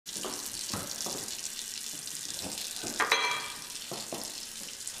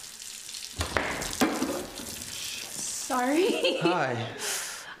Sorry. Hi.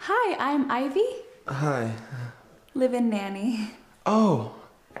 Hi, I'm Ivy. Hi. Live-in nanny. Oh,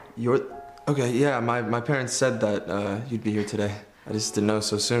 you're... Okay, yeah, my parents said that you'd be here today. I just didn't know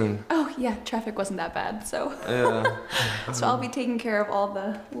so soon. Oh, yeah, traffic wasn't that bad, so... Yeah. So I'll be taking care of all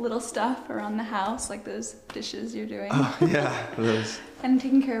the little stuff around the house, like those dishes you're doing. Oh, yeah, those. And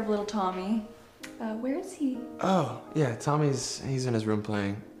taking care of little Tommy. Where is he? Oh, yeah, he's in his room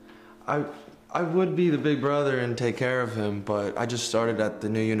playing. I would be the big brother and take care of him, but I just started at the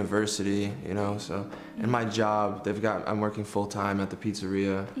new university, you know, so... And my job, I'm working full-time at the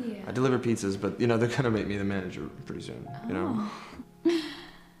pizzeria. Yeah. I deliver pizzas, but, you know, they're gonna make me the manager pretty soon, you know?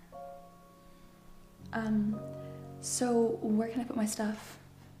 So where can I put my stuff?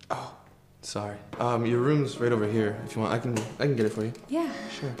 Oh, sorry. Your room's right over here. If you want, I can get it for you. Yeah.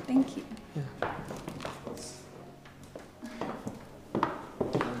 Sure. Thank you. Yeah.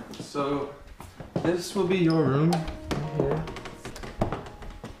 So, this will be your room here.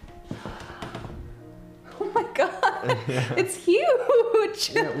 Oh my god, Yeah. it's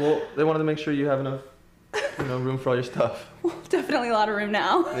huge! Yeah, well, they wanted to make sure you have enough, you know, room for all your stuff. Well, definitely a lot of room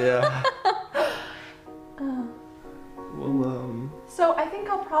now. Yeah. Well, So I think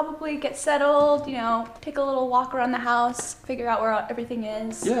I'll probably get settled, you know, take a little walk around the house, figure out where everything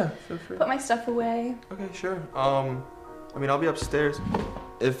is. yeah, feel free. Put my stuff away. Okay, sure. I mean, I'll be upstairs.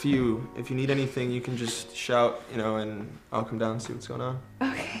 If you need anything, you can just shout, you know, and I'll come down and see what's going on.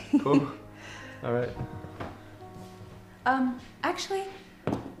 Okay. Cool. All right. Actually,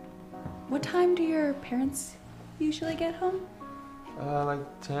 what time do your parents usually get home? Like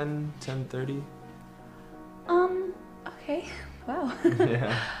 10:30. Okay. Wow.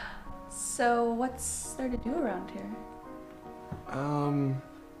 Yeah. So what's there to do around here?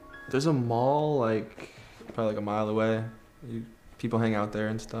 There's a mall, like, probably like a mile away. People hang out there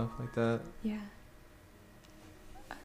and stuff like that. Yeah.